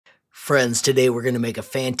Friends, today we're going to make a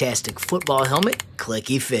fantastic football helmet,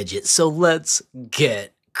 Clicky Fidget. So let's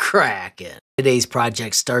get cracking. Today's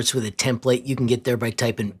project starts with a template. You can get there by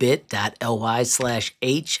typing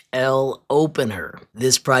bit.ly/HLopener.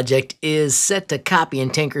 This project is set to copy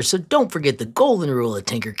and tinker, so don't forget the golden rule of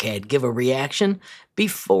Tinkercad. Give a reaction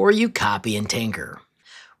before you copy and tinker.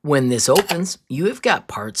 When this opens, you have got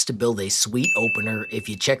parts to build a sweet opener. If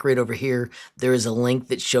you check right over here, there is a link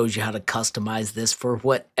that shows you how to customize this for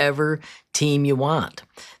whatever team you want.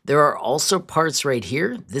 There are also parts right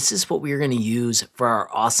here. This is what we are going to use for our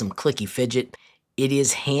awesome Clicky Fidget. It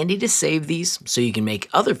is handy to save these so you can make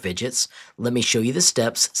other fidgets. Let me show you the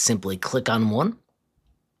steps. Simply click on one,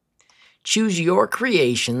 choose your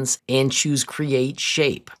creations, and choose Create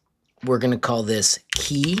Shape. We're going to call this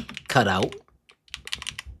Key Cutout.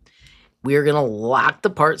 We are going to lock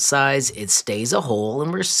the part size, it stays a hole,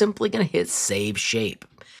 and we're simply going to hit Save Shape.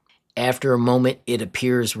 After a moment, it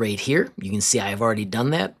appears right here. You can see I have already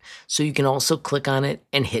done that. So you can also click on it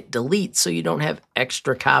and hit Delete so you don't have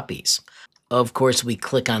extra copies. Of course, we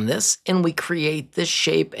click on this and we create this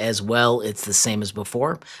shape as well. It's the same as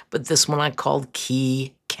before, but this one I called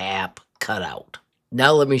Key Cap Cutout.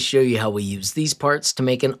 Now let me show you how we use these parts to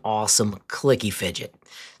make an awesome Clicky Fidget.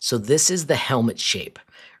 So this is the helmet shape.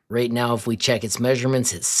 Right now, if we check its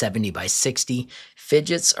measurements, it's 70 by 60.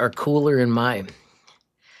 Fidgets are cooler in I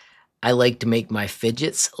like to make my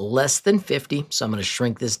fidgets less than 50, so I'm going to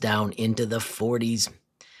shrink this down into the 40s.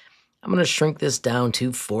 I'm going to shrink this down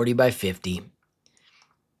to 40 by 50.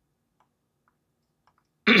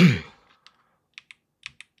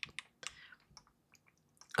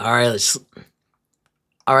 All right,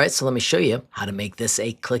 so let me show you how to make this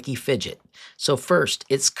a Clicky Fidget. So first,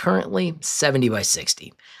 it's currently 70 by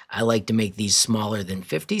 60. I like to make these smaller than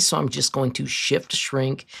 50, so I'm just going to shift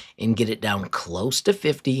shrink and get it down close to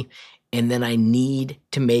 50, and then I need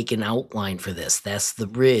to make an outline for this. That's the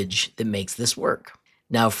ridge that makes this work.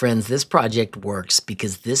 Now, friends, this project works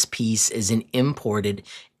because this piece is an imported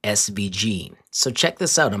SVG. So check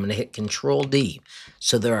this out. I'm going to hit Control D.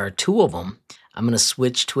 So there are two of them. I'm going to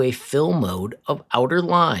switch to a fill mode of outer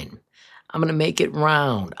line. I'm going to make it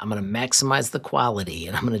round. I'm going to maximize the quality,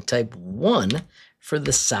 and I'm going to type 1 for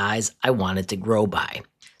the size I want it to grow by.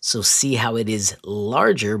 So see how it is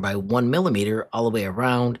larger by 1 millimeter all the way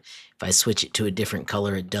around. If I switch it to a different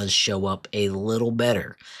color, it does show up a little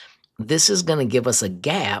better. This is going to give us a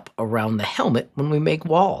gap around the helmet when we make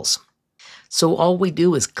walls. So all we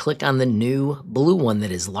do is click on the new blue one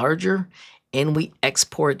that is larger, and we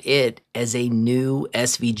export it as a new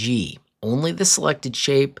SVG. Only the selected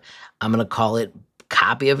shape. I'm going to call it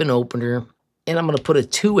copy of an opener, and I'm going to put a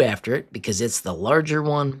 2 after it because it's the larger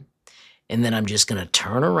one. And then I'm just going to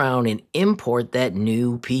turn around and import that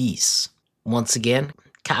new piece. Once again,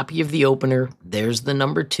 copy of the opener. There's the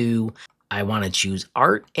number 2. I want to choose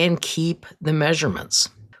art and keep the measurements.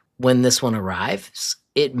 When this one arrives,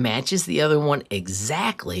 it matches the other one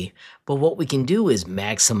exactly, but what we can do is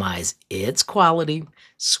maximize its quality,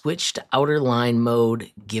 switch to outer line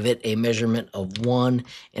mode, give it a measurement of 1,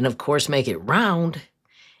 and of course make it round.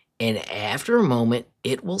 And after a moment,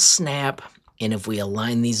 it will snap. And if we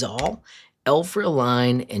align these all, L for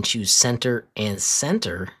align, and choose center and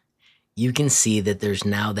center, you can see that there's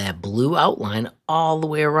now that blue outline all the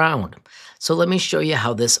way around. So let me show you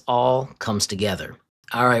how this all comes together.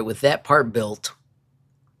 All right, with that part built,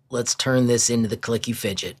 let's turn this into the Clicky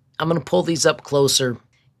Fidget. I'm going to pull these up closer,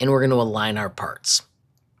 and we're going to align our parts.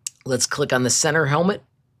 Let's click on the center helmet,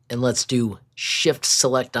 and let's do Shift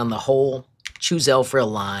Select on the whole, choose L for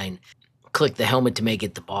align, click the helmet to make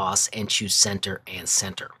it the boss, and choose center and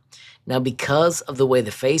center. Now, because of the way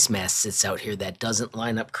the face mask sits out here, that doesn't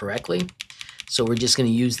line up correctly. So we're just going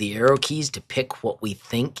to use the arrow keys to pick what we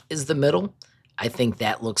think is the middle. I think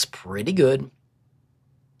that looks pretty good.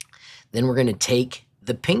 Then we're going to take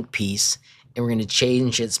the pink piece and we're going to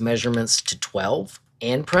change its measurements to 12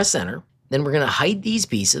 and press enter. Then we're going to hide these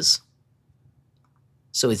pieces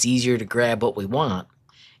so it's easier to grab what we want.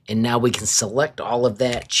 And now we can select all of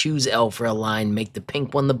that, choose L for align, make the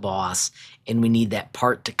pink one the boss, and we need that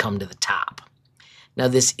part to come to the top. Now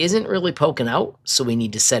this isn't really poking out, so we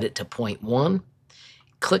need to set it to 0.1.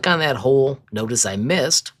 Click on that hole. Notice I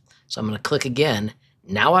missed, so I'm going to click again.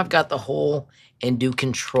 Now I've got the hole, and do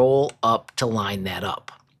Control up to line that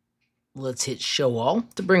up. Let's hit Show All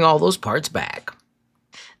to bring all those parts back.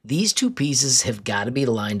 These two pieces have got to be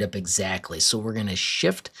lined up exactly, so we're going to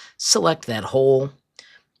Shift select that hole.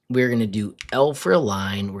 We're going to do L for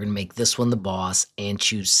align. We're going to make this one the boss and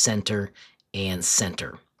choose center and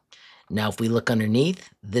center. Now, if we look underneath,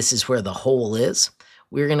 this is where the hole is.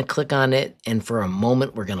 We're going to click on it, and for a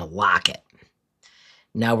moment, we're going to lock it.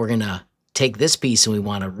 Now we're gonna take this piece and we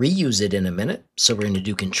wanna reuse it in a minute. So we're gonna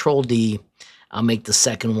do Control D. I'll make the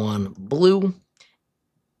second one blue.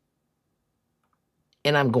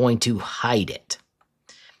 And I'm going to hide it.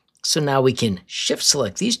 So now we can shift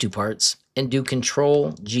select these two parts and do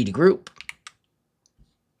Control G to group.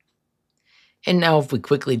 And now if we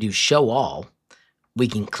quickly do show all, we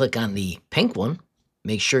can click on the pink one.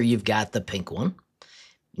 Make sure you've got the pink one.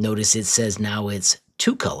 Notice it says now it's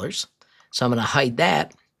 2 colors. So I'm going to hide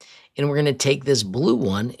that. And we're going to take this blue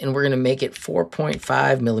one and we're going to make it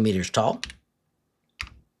 4.5 millimeters tall.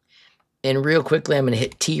 And real quickly, I'm going to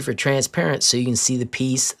hit T for transparent so you can see the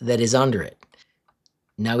piece that is under it.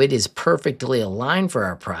 Now it is perfectly aligned for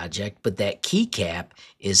our project, but that keycap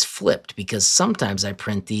is flipped because sometimes I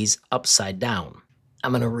print these upside down.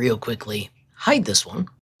 I'm going to real quickly hide this one.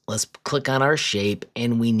 Let's click on our shape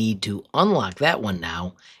and we need to unlock that one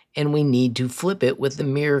now. And we need to flip it with the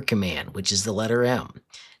mirror command, which is the letter M.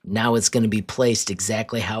 Now it's going to be placed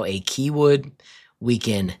exactly how a key would. We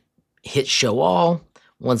can hit show all.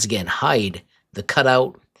 Once again, hide the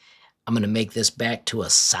cutout. I'm going to make this back to a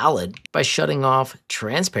solid by shutting off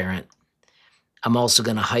transparent. I'm also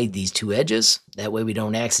going to hide these 2 edges. That way we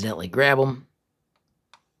don't accidentally grab them.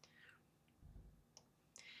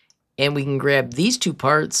 And we can grab these 2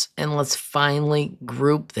 parts and let's finally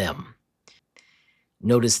group them.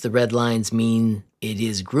 Notice the red lines mean it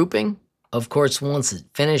is grouping. Of course, once it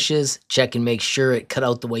finishes, check and make sure it cut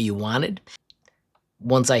out the way you wanted.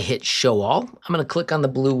 Once I hit show all, I'm going to click on the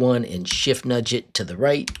blue one and shift nudge it to the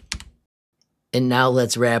right. And now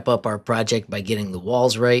let's wrap up our project by getting the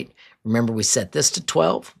walls right. Remember we set this to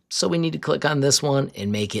 12, so we need to click on this one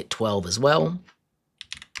and make it 12 as well.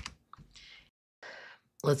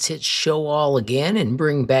 Let's hit show all again and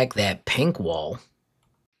bring back that pink wall.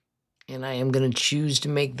 And I am going to choose to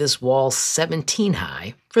make this wall 17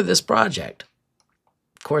 high for this project.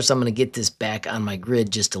 Of course, I'm going to get this back on my grid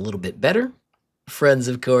just a little bit better. Friends,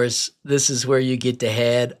 of course, this is where you get to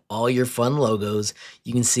add all your fun logos.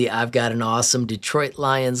 You can see I've got an awesome Detroit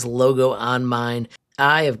Lions logo on mine.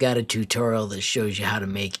 I have got a tutorial that shows you how to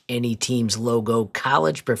make any team's logo,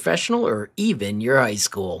 college, professional, or even your high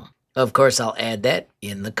school. Of course, I'll add that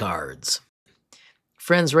in the cards.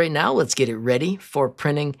 Friends, right now, let's get it ready for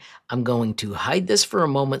printing. I'm going to hide this for a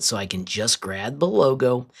moment so I can just grab the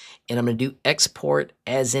logo, and I'm going to do export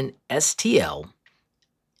as in STL.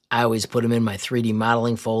 I always put them in my 3D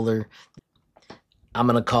modeling folder. I'm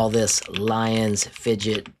going to call this Lions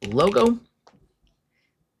Fidget logo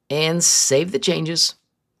and save the changes.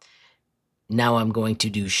 Now I'm going to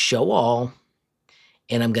do show all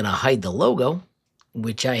and I'm going to hide the logo,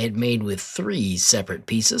 which I had made with 3 separate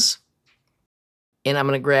pieces. And I'm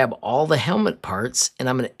going to grab all the helmet parts and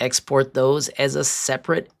I'm going to export those as a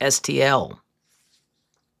separate STL.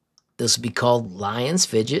 This will be called Lions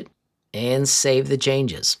Fidget and save the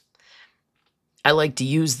changes. I like to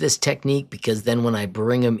use this technique because then when I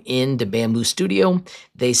bring them into Bamboo Studio,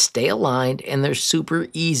 they stay aligned and they're super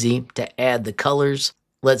easy to add the colors.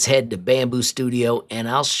 Let's head to Bamboo Studio and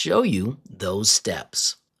I'll show you those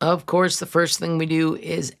steps. Of course, the first thing we do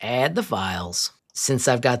is add the files. Since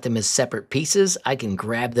I've got them as separate pieces, I can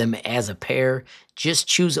grab them as a pair. Just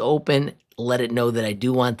choose open, let it know that I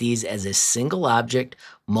do want these as a single object,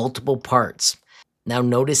 multiple parts. Now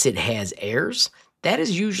notice it has errors. That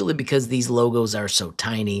is usually because these logos are so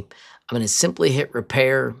tiny. I'm going to simply hit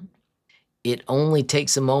repair. It only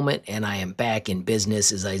takes a moment and I am back in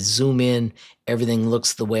business. As I zoom in, everything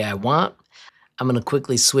looks the way I want. I'm going to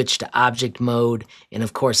quickly switch to object mode. And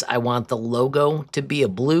of course, I want the logo to be a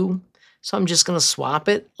blue. So I'm just going to swap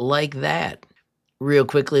it like that. Real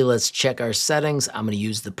quickly, let's check our settings. I'm going to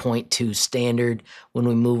use the 0.2 standard when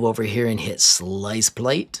we move over here and hit slice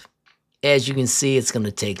plate. As you can see, it's going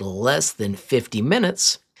to take less than 50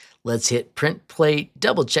 minutes. Let's hit print plate,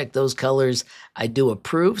 double check those colors. I do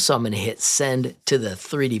approve, so I'm going to hit send to the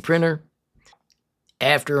 3D printer.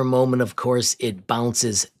 After a moment, of course, it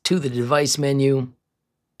bounces to the device menu.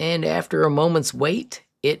 And after a moment's wait,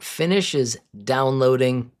 it finishes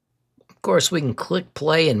downloading. Of course, we can click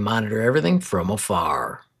play and monitor everything from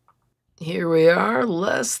afar. Here we are,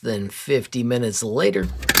 less than 50 minutes later.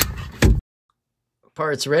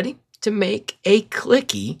 Parts ready to make a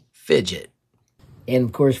clicky fidget. And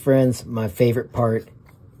of course, friends, my favorite part,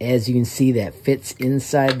 as you can see, that fits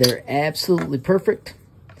inside there absolutely perfect.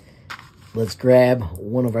 Let's grab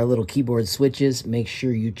one of our little keyboard switches. Make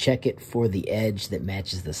sure you check it for the edge that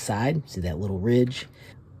matches the side. See that little ridge?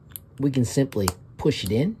 We can simply push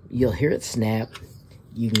it in. You'll hear it snap.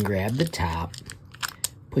 You can grab the top,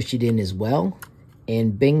 push it in as well,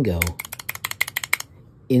 and bingo,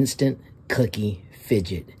 instant clicky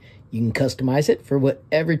fidget. You can customize it for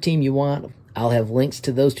whatever team you want. I'll have links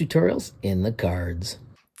to those tutorials in the cards.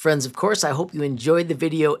 Friends, of course, I hope you enjoyed the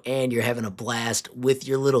video and you're having a blast with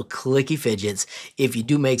your little clicky fidgets. If you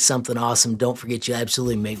do make something awesome, don't forget you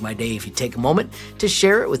absolutely make my day if you take a moment to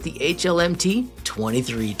share it with the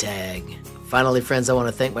HLMT23 tag. Finally, friends, I want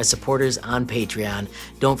to thank my supporters on Patreon.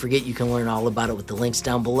 Don't forget you can learn all about it with the links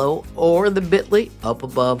down below or the bit.ly up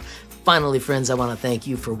above. Finally, friends, I want to thank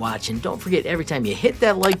you for watching. Don't forget, every time you hit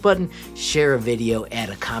that like button, share a video, add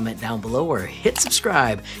a comment down below, or hit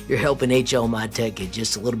subscribe. You're helping HLModTech get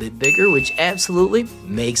just a little bit bigger, which absolutely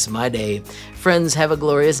makes my day. Friends, have a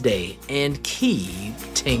glorious day, and keep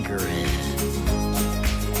tinkering.